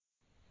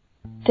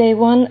Day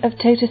 1 of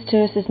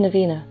Totus2us'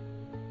 Novena,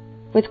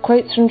 with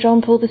quotes from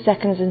John Paul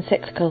II's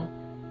encyclical,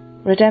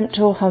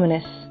 Redemptor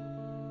Hominis.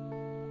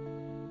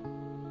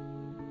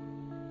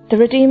 The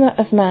Redeemer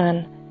of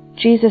man,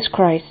 Jesus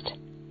Christ,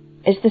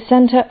 is the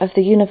centre of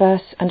the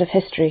universe and of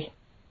history.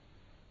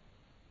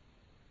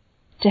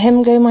 To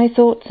him go my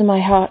thoughts and my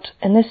heart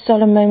in this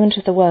solemn moment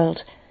of the world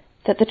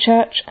that the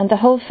Church and the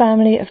whole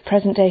family of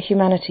present-day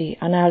humanity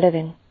are now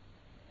living.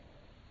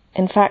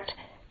 In fact,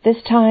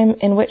 this time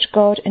in which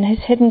God in his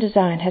hidden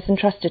design has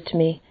entrusted to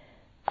me,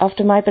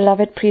 after my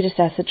beloved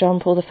predecessor John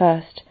Paul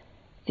I,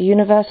 the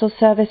universal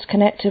service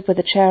connected with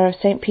the chair of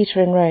St.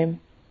 Peter in Rome,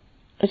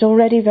 is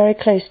already very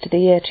close to the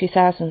year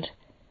 2000.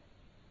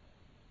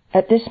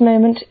 At this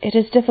moment it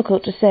is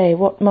difficult to say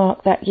what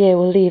mark that year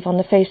will leave on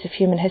the face of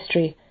human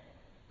history,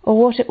 or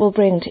what it will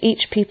bring to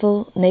each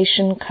people,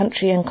 nation,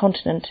 country and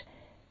continent,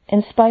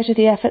 in spite of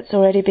the efforts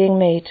already being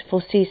made to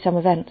foresee some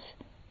events.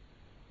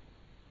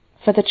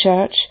 For the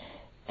Church,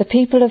 the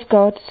people of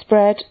God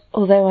spread,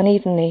 although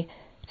unevenly,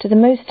 to the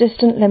most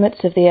distant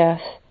limits of the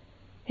earth,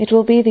 it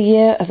will be the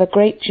year of a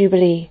great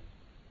jubilee.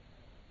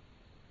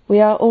 We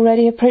are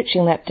already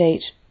approaching that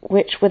date,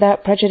 which,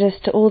 without prejudice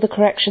to all the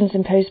corrections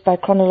imposed by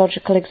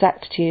chronological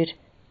exactitude,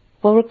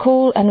 will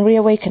recall and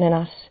reawaken in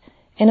us,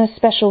 in a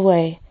special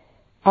way,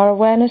 our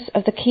awareness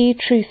of the key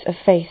truth of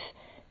faith,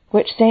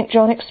 which St.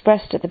 John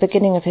expressed at the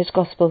beginning of his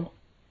Gospel.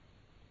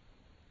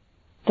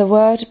 The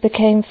Word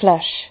became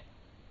flesh,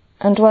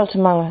 and dwelt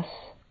among us.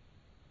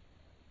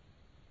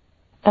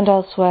 And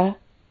elsewhere,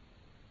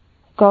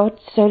 God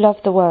so loved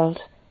the world,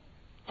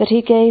 that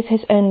he gave his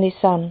only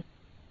Son,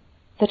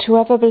 that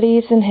whoever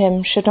believes in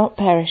him should not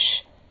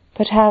perish,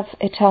 but have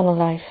eternal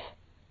life.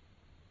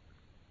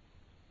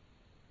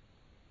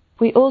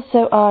 We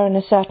also are, in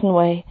a certain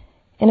way,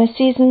 in a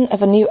season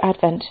of a new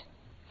Advent,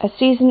 a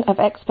season of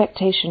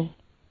expectation.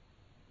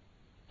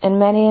 In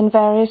many and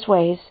various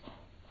ways,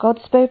 God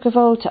spoke of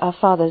old to our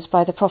fathers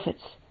by the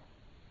prophets,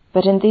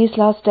 but in these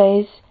last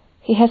days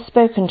he has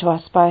spoken to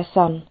us by a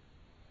Son,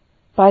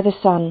 by the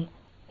Son,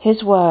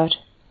 his Word,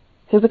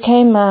 who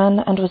became man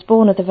and was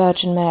born of the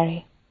Virgin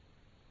Mary.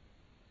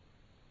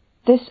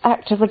 This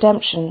act of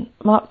redemption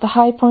marked the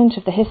high point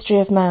of the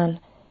history of man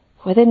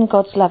within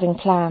God's loving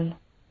plan.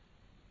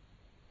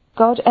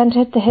 God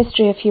entered the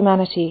history of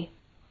humanity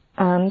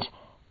and,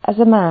 as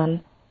a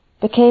man,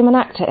 became an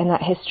actor in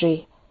that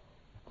history,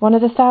 one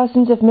of the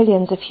thousands of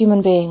millions of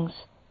human beings,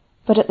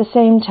 but at the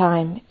same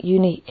time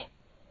unique.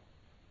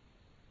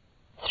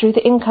 Through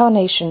the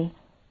Incarnation,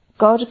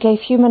 God gave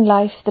human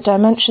life the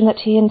dimension that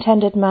he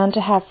intended man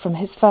to have from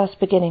his first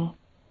beginning.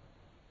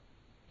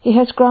 He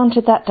has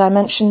granted that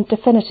dimension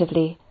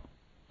definitively,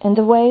 in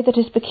the way that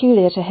is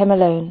peculiar to him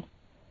alone,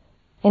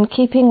 in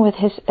keeping with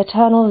his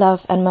eternal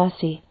love and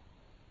mercy,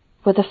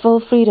 with the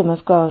full freedom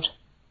of God.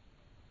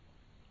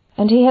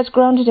 And he has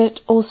granted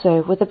it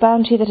also with the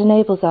bounty that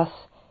enables us,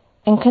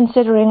 in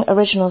considering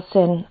original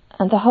sin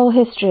and the whole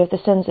history of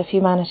the sins of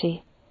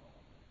humanity,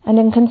 and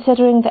in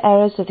considering the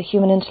errors of the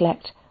human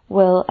intellect,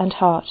 will and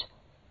heart,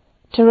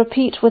 to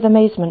repeat with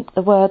amazement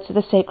the words of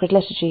the sacred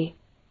liturgy.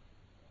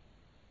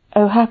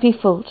 O happy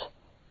fault,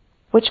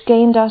 which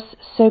gained us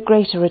so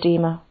great a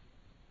Redeemer.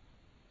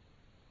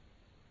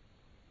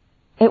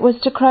 It was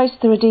to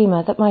Christ the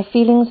Redeemer that my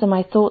feelings and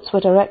my thoughts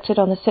were directed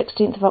on the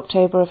 16th of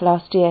October of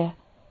last year,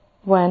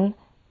 when,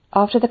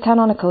 after the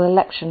canonical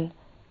election,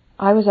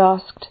 I was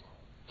asked,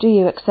 "Do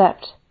you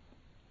accept?"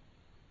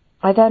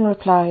 I then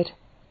replied,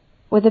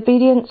 "With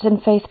obedience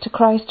and faith to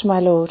Christ my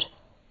Lord,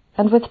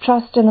 and with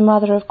trust in the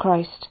Mother of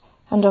Christ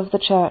and of the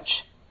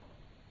Church,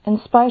 in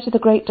spite of the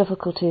great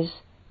difficulties,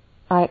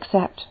 I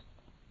accept."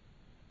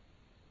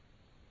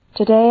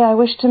 Today I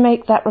wish to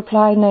make that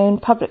reply known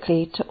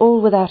publicly to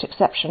all without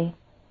exception,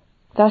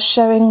 thus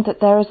showing that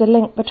there is a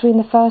link between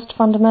the first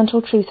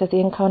fundamental truth of the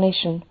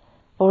Incarnation,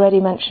 already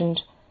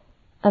mentioned,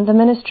 and the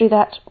ministry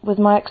that, with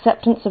my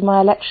acceptance of my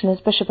election as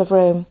Bishop of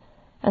Rome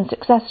and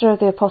successor of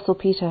the Apostle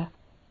Peter,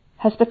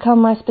 has become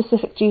my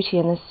specific duty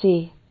in this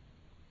see.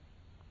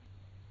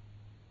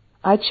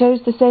 I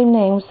chose the same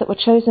names that were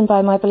chosen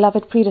by my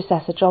beloved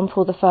predecessor John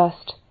Paul I.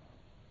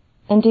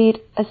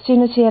 Indeed, as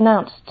soon as he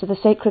announced to the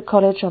Sacred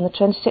College on the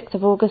 26th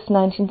of August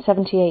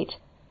 1978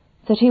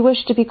 that he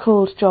wished to be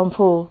called John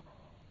Paul,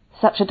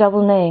 such a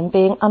double name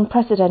being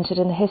unprecedented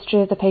in the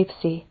history of the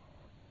papacy,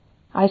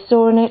 I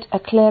saw in it a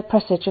clear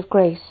presage of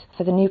grace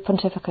for the new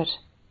pontificate.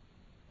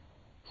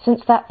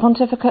 Since that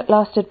pontificate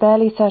lasted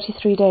barely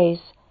 33 days,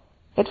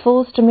 it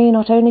falls to me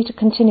not only to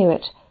continue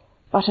it,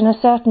 but in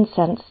a certain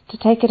sense to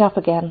take it up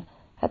again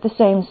at the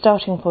same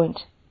starting point.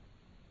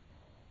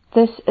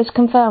 This is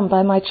confirmed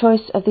by my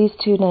choice of these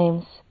two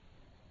names.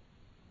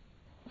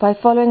 By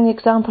following the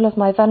example of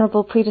my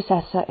venerable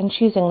predecessor in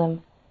choosing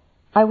them,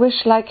 I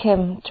wish, like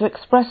him, to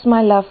express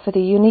my love for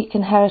the unique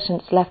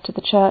inheritance left to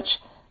the Church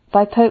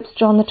by Popes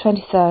John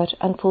XXIII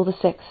and Paul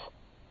VI,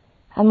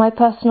 and my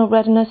personal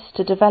readiness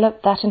to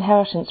develop that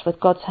inheritance with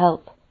God's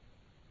help.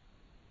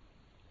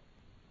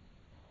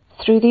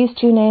 Through these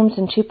two names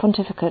and two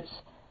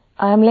pontificates,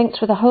 I am linked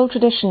with the whole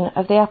tradition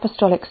of the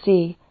Apostolic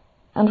See,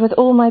 and with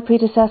all my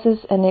predecessors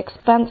in the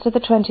expanse of the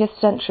 20th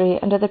century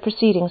and of the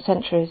preceding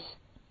centuries.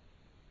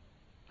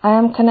 I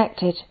am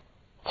connected,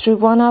 through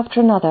one after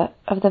another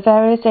of the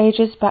various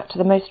ages back to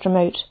the most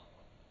remote,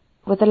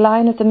 with the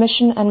line of the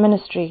mission and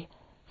ministry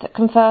that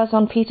confers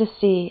on Peter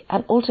C.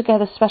 an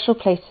altogether special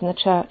place in the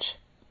Church.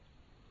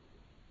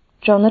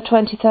 John the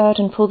 23rd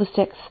and Paul the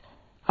 6th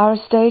are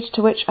a stage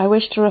to which I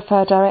wish to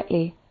refer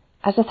directly,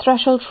 as a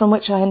threshold from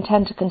which I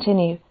intend to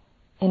continue,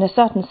 in a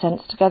certain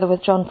sense together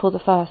with John Paul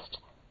I,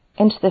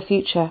 into the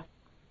future,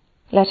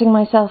 letting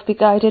myself be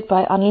guided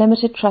by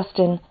unlimited trust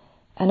in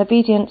and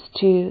obedience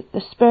to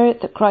the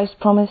Spirit that Christ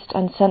promised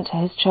and sent to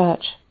his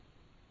Church.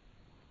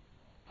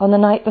 On the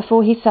night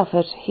before he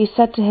suffered, he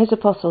said to his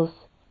apostles,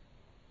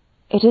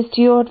 "It is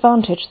to your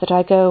advantage that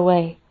I go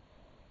away,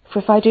 for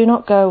if I do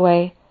not go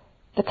away,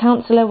 the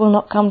Counselor will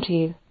not come to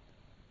you.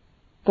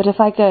 But if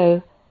I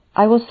go,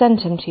 I will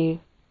send him to you.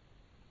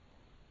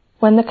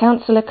 When the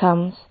Counselor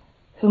comes,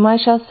 whom I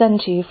shall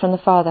send to you from the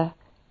Father,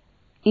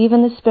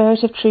 even the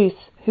Spirit of truth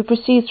who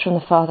proceeds from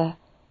the Father,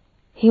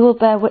 he will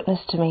bear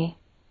witness to me.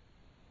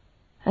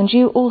 And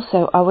you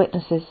also are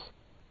witnesses,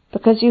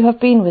 because you have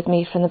been with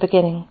me from the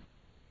beginning.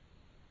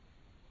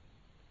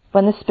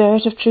 When the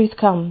Spirit of truth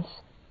comes,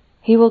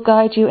 he will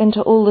guide you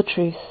into all the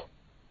truth.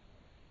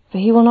 For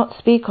he will not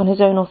speak on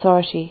his own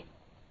authority,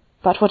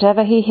 but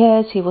whatever he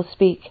hears he will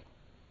speak,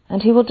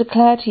 and he will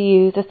declare to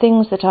you the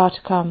things that are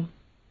to come."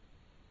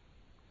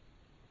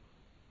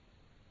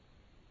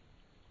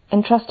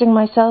 Entrusting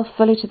myself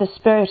fully to the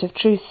Spirit of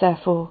truth,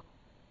 therefore,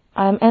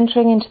 I am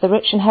entering into the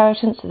rich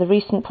inheritance of the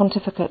recent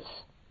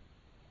pontificates.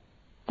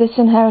 This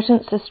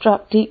inheritance has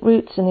struck deep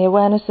roots in the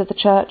awareness of the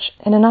Church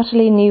in an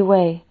utterly new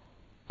way,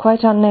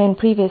 quite unknown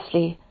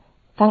previously,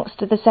 thanks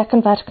to the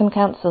Second Vatican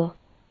Council,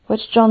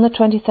 which John the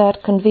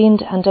 23rd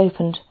convened and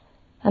opened,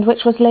 and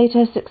which was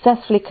later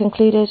successfully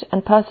concluded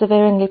and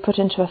perseveringly put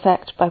into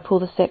effect by Paul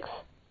VI,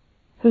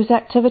 whose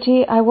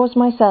activity I was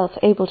myself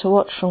able to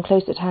watch from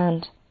close at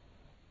hand.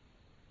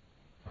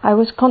 I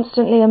was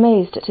constantly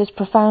amazed at his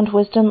profound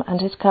wisdom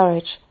and his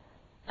courage,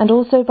 and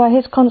also by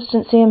his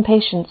constancy and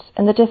patience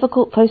in the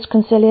difficult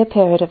post-conciliar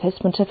period of his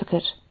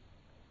pontificate.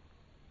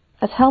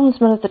 As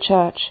helmsman of the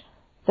Church,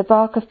 the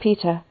bark of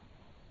Peter,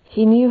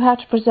 he knew how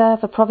to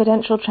preserve a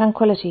providential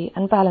tranquillity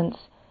and balance,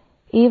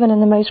 even in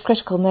the most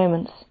critical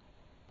moments,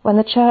 when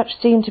the Church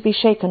seemed to be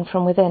shaken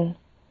from within,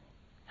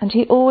 and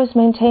he always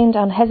maintained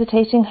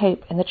unhesitating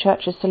hope in the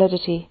Church's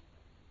solidity.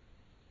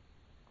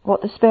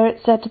 What the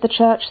Spirit said to the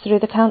Church through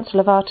the council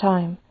of our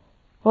time,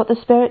 what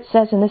the Spirit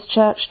says in this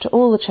Church to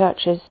all the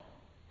churches,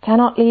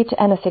 cannot lead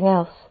to anything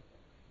else,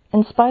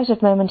 in spite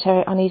of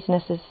momentary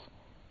uneasinesses,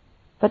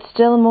 but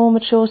still more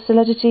mature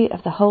solidity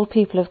of the whole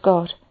people of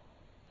God,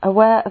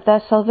 aware of their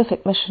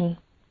salvific mission.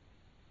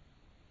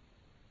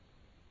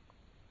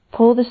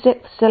 Paul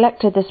VI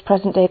selected this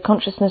present-day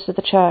consciousness of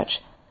the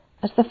Church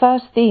as the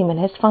first theme in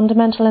his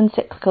fundamental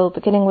encyclical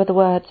beginning with the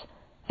words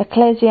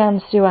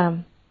Ecclesiam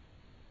Suam.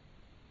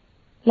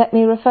 Let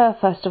me refer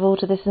first of all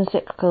to this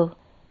encyclical,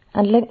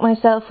 and link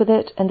myself with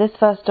it in this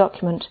first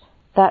document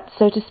that,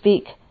 so to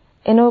speak,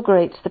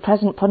 inaugurates the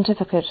present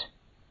pontificate.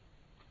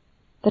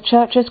 The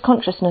Church's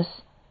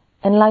consciousness,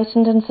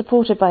 enlightened and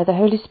supported by the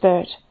Holy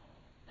Spirit,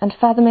 and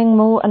fathoming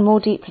more and more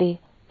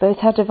deeply both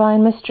her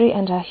divine mystery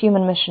and her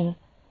human mission,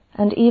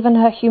 and even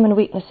her human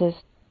weaknesses.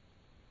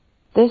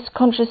 This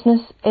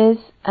consciousness is,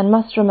 and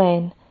must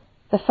remain,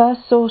 the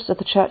first source of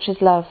the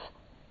Church's love,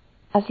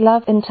 as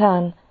love, in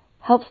turn,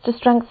 helps to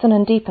strengthen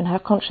and deepen her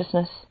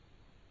consciousness.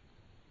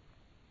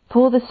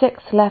 Paul VI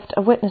left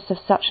a witness of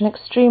such an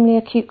extremely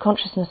acute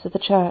consciousness of the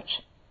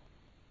Church.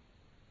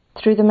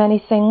 Through the many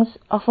things,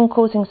 often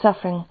causing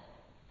suffering,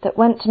 that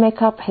went to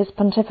make up his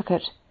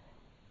pontificate,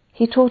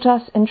 he taught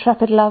us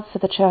intrepid love for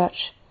the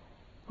Church,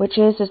 which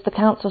is, as the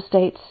Council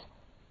states,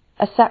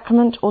 a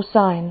sacrament or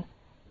sign,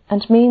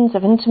 and means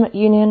of intimate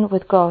union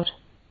with God,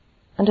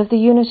 and of the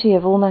unity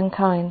of all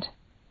mankind.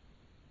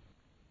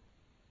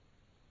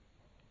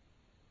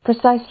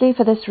 Precisely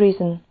for this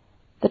reason,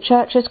 the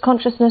Church's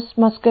consciousness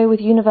must go with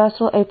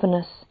universal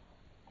openness,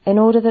 in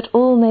order that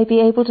all may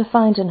be able to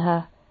find in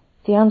her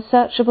the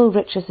unsearchable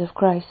riches of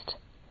Christ,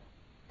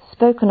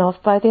 spoken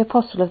of by the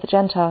Apostle of the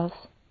Gentiles.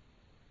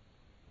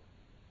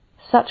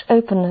 Such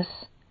openness,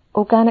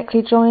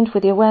 organically joined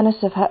with the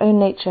awareness of her own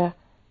nature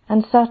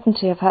and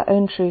certainty of her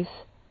own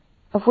truth,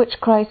 of which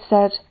Christ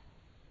said,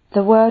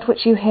 "The word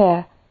which you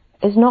hear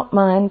is not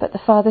mine but the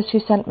Father's who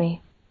sent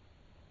me,"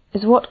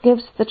 is what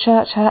gives the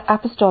Church her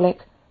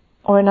apostolic,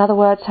 or in other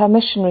words her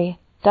missionary,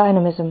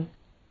 dynamism,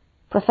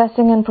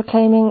 professing and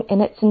proclaiming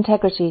in its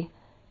integrity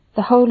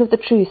the whole of the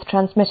truth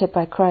transmitted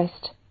by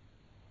Christ.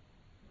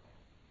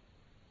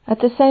 At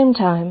the same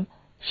time,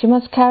 she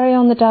must carry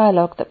on the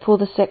dialogue that Paul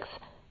VI,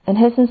 in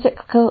his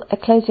encyclical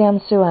Ecclesiam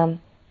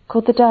Suam,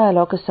 called the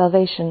dialogue of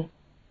salvation,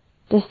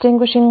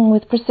 distinguishing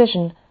with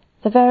precision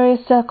the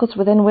various circles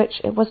within which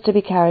it was to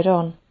be carried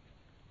on.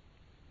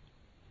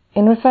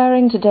 In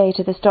referring today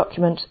to this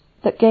document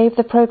that gave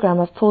the programme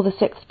of Paul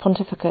VI's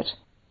pontificate,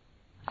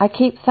 I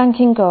keep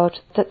thanking God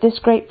that this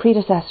great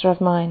predecessor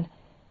of mine,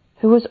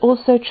 who was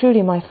also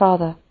truly my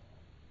father,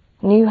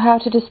 knew how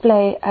to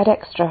display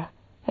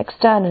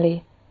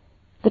externally,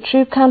 the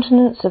true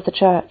countenance of the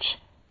Church,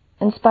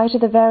 in spite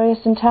of the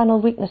various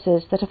internal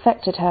weaknesses that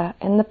affected her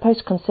in the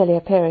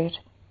post-conciliar period.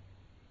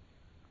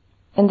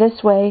 In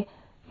this way,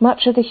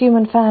 much of the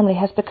human family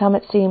has become,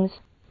 it seems,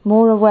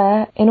 more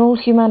aware in all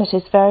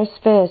humanity's various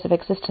spheres of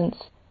existence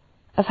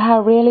of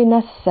how really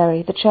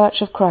necessary the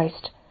Church of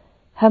Christ,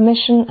 her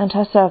mission and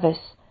her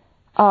service,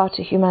 are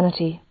to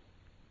humanity.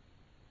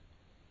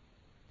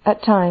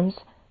 At times,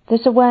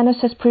 this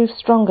awareness has proved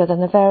stronger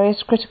than the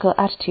various critical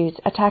attitudes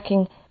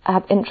attacking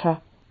ab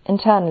intra,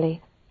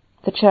 internally,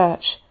 the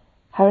Church,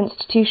 her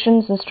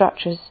institutions and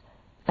structures,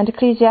 and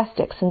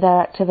ecclesiastics and their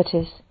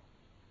activities.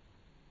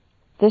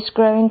 This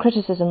growing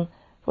criticism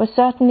was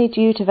certainly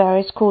due to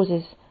various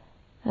causes,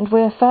 and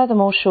we are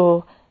furthermore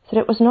sure that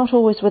it was not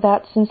always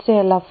without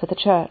sincere love for the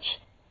Church.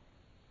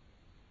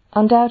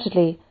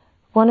 Undoubtedly,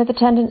 one of the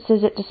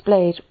tendencies it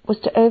displayed was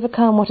to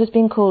overcome what has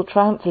been called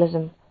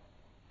triumphalism,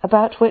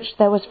 about which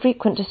there was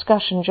frequent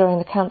discussion during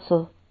the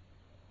Council.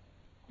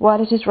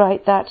 While it is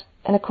right that,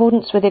 in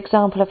accordance with the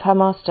example of her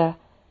Master,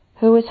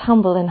 who is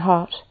humble in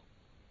heart,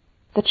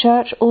 the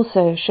Church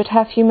also should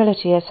have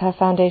humility as her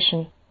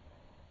foundation,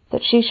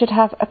 that she should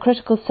have a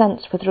critical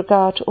sense with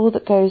regard to all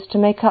that goes to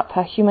make up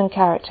her human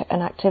character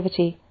and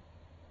activity,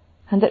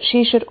 and that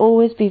she should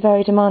always be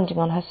very demanding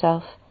on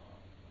herself.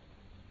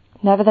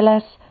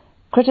 Nevertheless,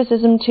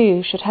 criticism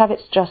too should have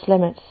its just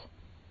limits.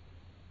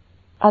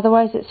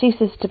 Otherwise it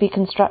ceases to be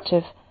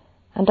constructive,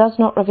 and does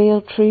not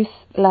reveal truth,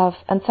 love,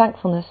 and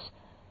thankfulness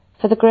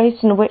for the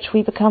grace in which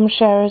we become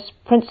sharers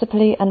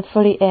principally and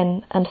fully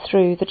in and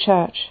through the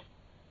Church.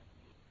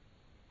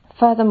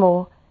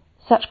 Furthermore,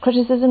 such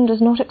criticism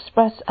does not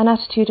express an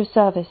attitude of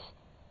service,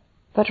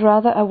 but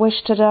rather a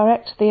wish to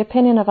direct the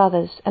opinion of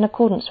others in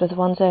accordance with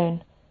one's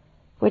own,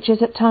 which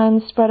is at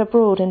times spread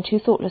abroad in too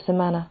thoughtless a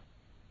manner.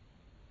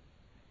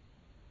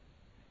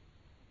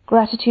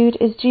 Gratitude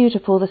is due to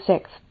Paul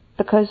VI,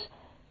 because,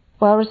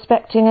 while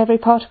respecting every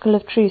particle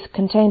of truth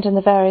contained in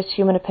the various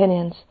human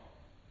opinions,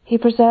 he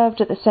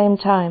preserved at the same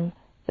time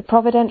the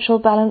providential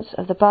balance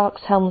of the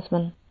bark's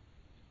helmsman.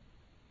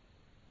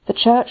 The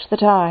Church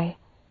that I,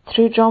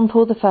 through John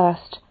Paul I,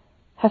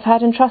 have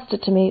had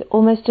entrusted to me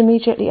almost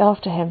immediately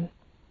after him,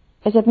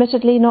 is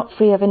admittedly not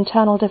free of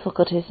internal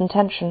difficulties and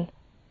tension.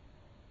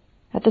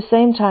 At the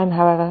same time,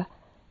 however,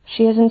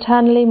 she is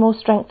internally more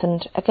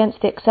strengthened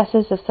against the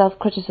excesses of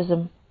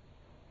self-criticism.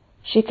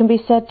 She can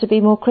be said to be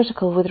more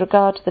critical with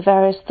regard to the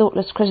various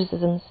thoughtless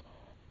criticisms,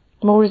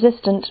 more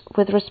resistant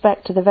with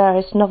respect to the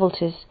various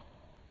novelties,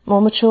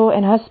 more mature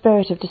in her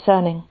spirit of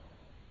discerning,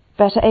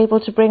 better able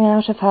to bring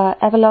out of her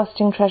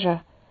everlasting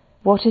treasure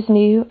what is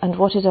new and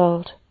what is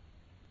old,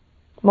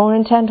 more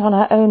intent on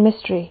her own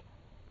mystery,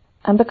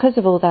 and because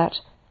of all that,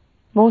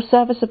 more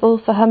serviceable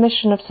for her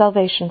mission of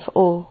salvation for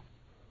all.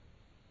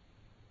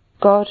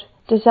 God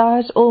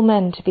desires all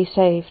men to be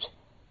saved,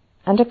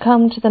 and to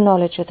come to the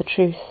knowledge of the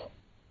truth.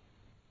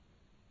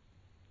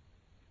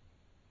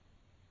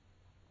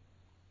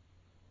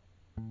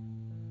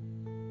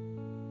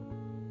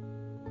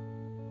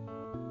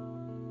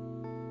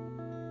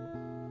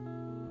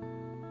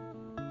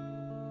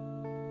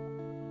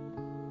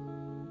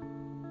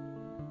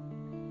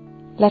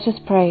 Let us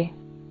pray.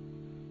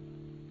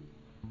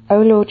 O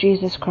Lord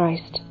Jesus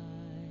Christ,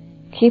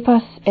 keep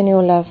us in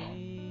your love.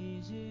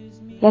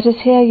 Let us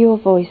hear your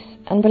voice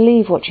and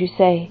believe what you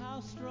say,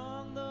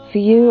 for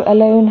you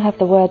alone have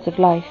the words of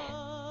life.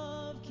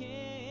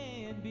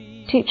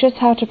 Teach us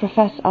how to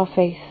profess our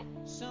faith,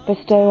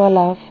 bestow our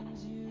love,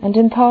 and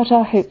impart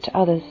our hope to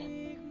others.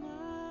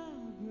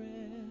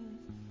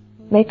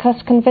 Make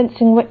us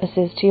convincing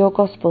witnesses to your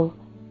gospel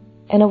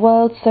in a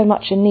world so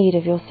much in need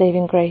of your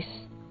saving grace.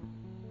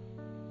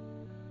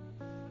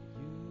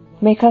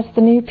 Make us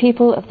the new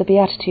people of the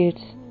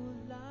Beatitudes,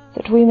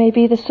 that we may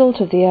be the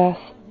salt of the earth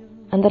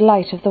and the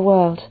light of the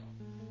world,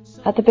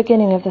 at the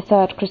beginning of the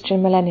third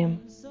Christian millennium.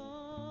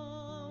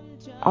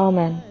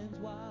 Amen.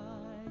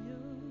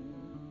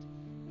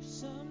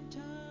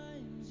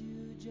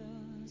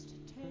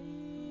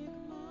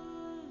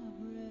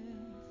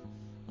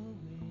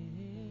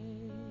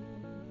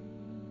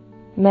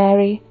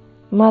 Mary,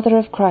 Mother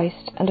of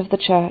Christ and of the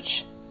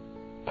Church,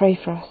 pray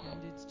for us.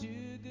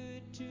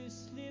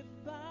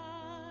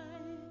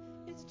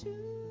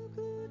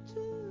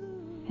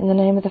 In the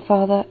name of the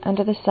Father, and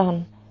of the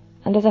Son,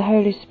 and of the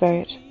Holy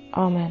Spirit.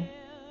 Amen.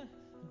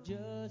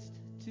 Just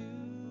to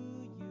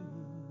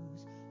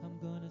use, I'm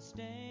gonna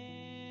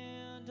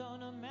stand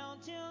on a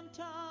mountain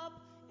top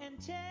and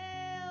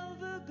tell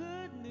the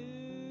good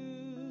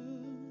news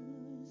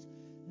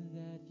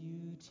that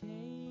you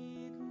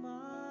take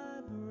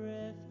my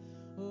breath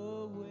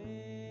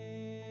away.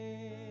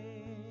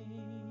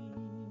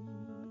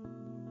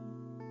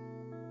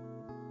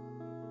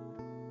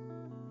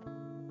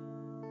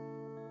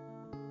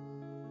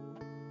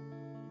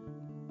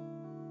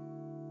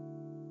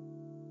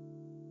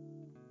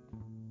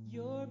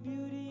 Your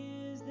beauty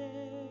is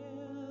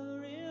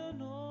there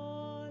in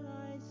all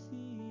I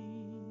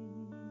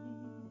see,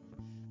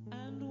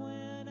 and when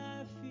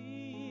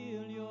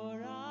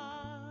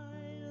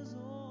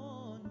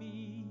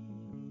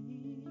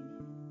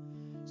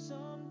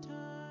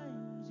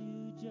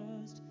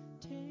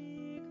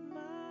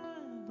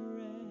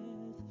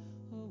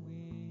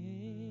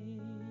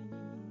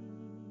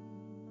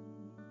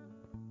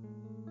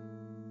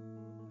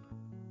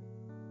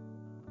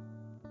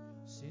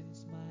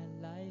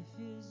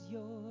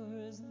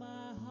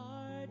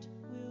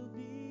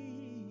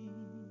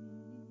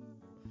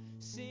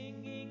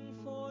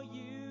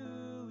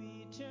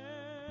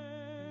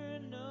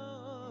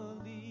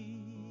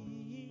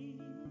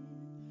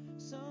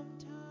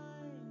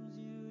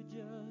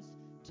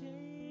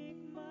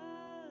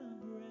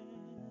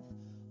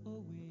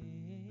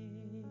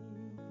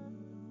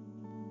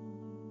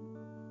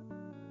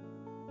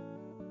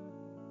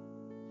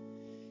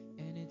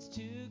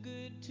too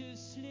good to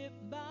slip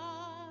by.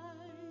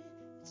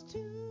 It's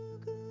too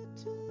good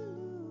to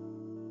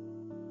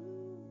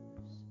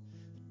lose.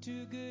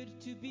 Too good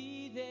to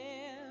be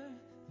there,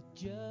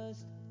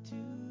 just to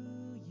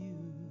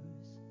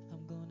use.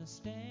 I'm gonna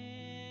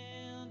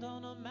stand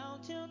on a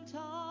mountain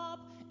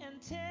top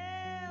and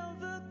tell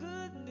the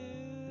good news.